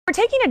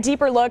We're taking a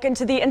deeper look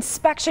into the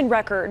inspection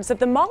records of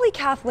the Mollie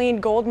Kathleen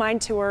gold mine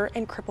tour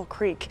in Cripple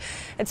Creek.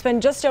 It's been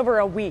just over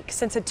a week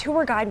since a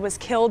tour guide was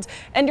killed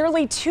and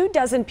nearly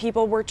 24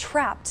 people were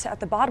trapped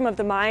at the bottom of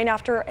the mine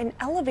after an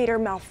elevator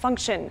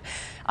malfunction.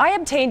 I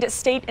obtained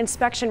state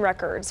inspection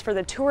records for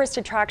the tourist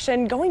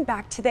attraction going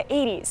back to the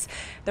 80s.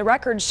 The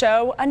records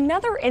show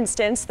another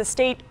instance the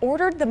state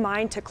ordered the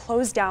mine to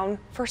close down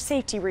for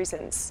safety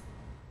reasons.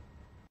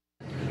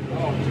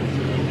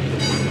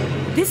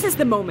 This is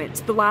the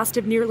moment the last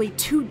of nearly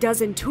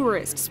 24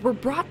 tourists were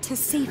brought to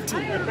safety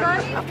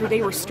after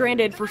they were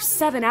stranded for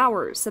 7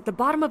 hours at the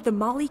bottom of the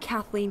Mollie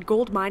Kathleen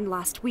gold mine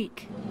last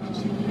week.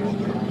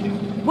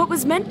 What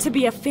was meant to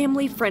be a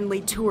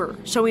family-friendly tour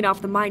showing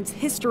off the mine's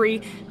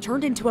history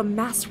turned into a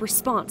mass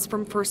response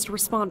from first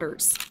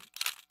responders.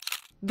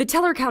 The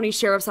Teller County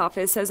Sheriff's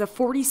Office says a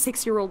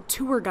 46-year-old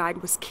tour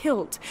guide was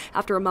killed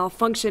after a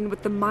malfunction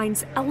with the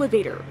mine's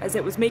elevator as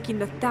it was making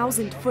the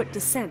 1,000-foot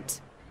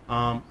descent.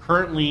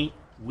 Currently,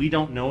 we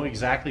don't know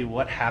exactly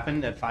what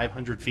happened at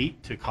 500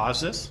 feet to cause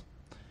this.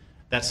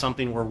 That's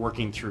something we're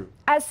working through.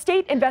 As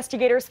state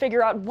investigators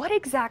figure out what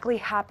exactly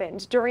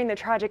happened during the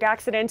tragic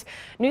accident,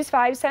 News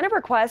 5 sent a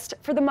request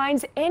for the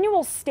mine's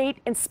annual state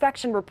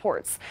inspection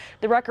reports.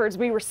 The records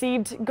we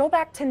received go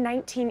back to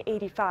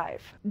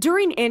 1985.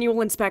 During annual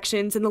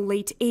inspections in the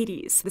late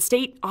 80s, the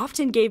state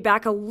often gave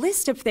back a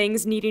list of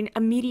things needing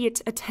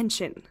immediate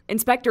attention.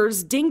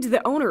 Inspectors dinged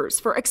the owners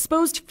for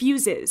exposed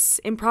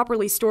fuses,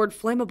 improperly stored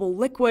flammable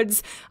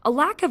liquids, a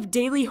lack of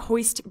daily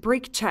hoist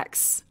brake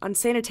checks,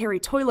 unsanitary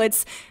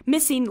toilets,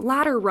 missing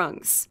ladder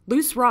rungs,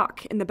 loose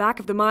rock in the back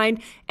of the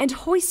mine, and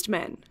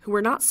hoistmen who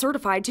were not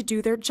certified to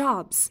do their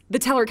jobs. The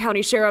Teller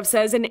County Sheriff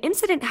says an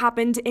incident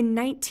happened in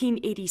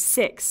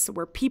 1986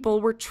 where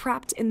people were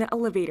trapped in the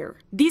elevator.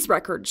 These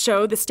records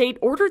show the state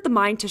ordered the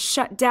mine to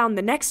shut down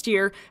the next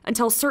year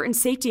until certain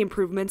safety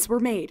improvements were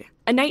made.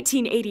 A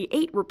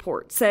 1988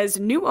 report says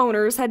new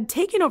owners had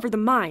taken over the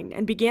mine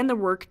and began the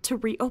work to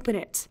reopen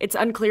it. It's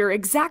unclear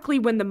exactly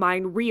when the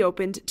mine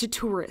reopened to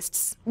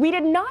tourists. We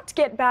did not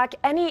get back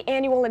any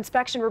annual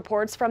inspection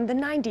reports from the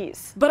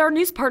 90s. But our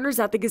news partners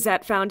at the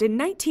Gazette found in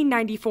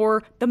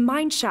 1994, the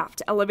mine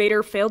shaft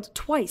elevator failed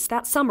twice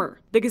that summer.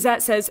 The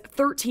Gazette says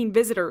 13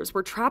 visitors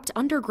were trapped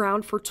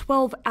underground for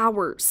 12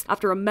 hours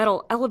after a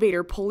metal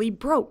elevator pulley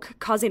broke,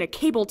 causing a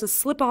cable to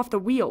slip off the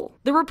wheel.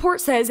 The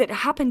report says it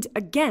happened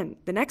again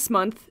the next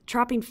month,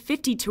 trapping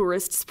 50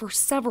 tourists for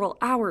several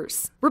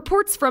hours.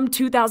 Reports from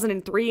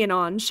 2003 and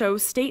on show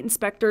state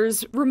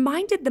inspectors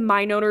reminded the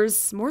mine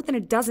owners more than a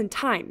dozen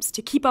times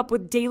to keep up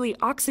with daily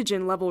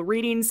oxygen level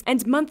readings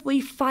and monthly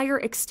fire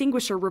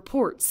extinguisher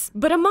reports.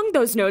 But among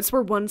those notes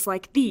were ones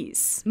like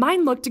these: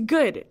 "Mine looked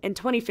good" in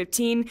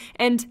 2015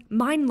 and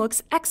 "Mine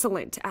looks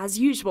excellent as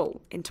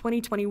usual" in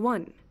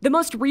 2021. The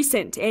most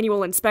recent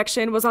annual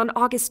inspection was on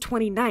August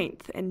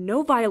 29th, and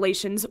no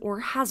violations or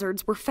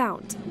hazards were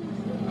found.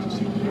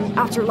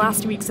 After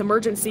last week's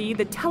emergency,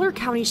 the Teller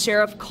County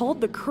Sheriff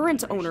called the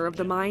current owner of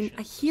the mine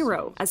a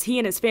hero as he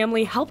and his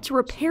family helped to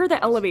repair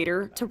the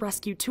elevator to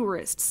rescue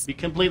tourists. To be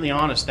completely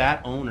honest,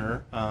 that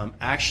owner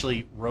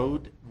actually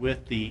rode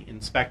with the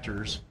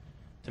inspectors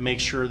to make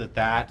sure that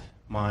that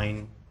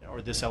mine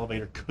or this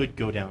elevator could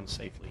go down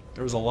safely.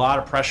 There was a lot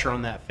of pressure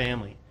on that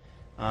family,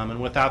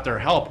 and without their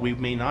help, we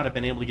may not have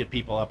been able to get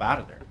people up out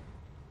of there.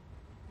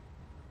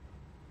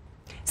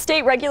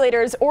 State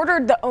regulators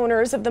ordered the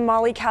owners of the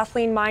Mollie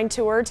Kathleen mine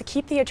tour to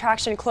keep the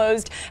attraction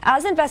closed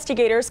as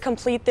investigators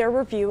complete their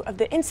review of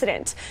the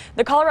incident.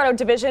 The Colorado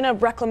Division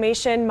of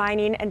Reclamation,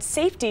 Mining, and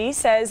Safety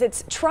says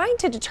it's trying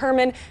to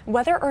determine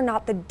whether or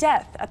not the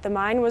death at the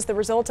mine was the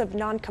result of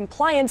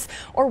non-compliance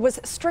or was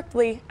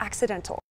strictly accidental.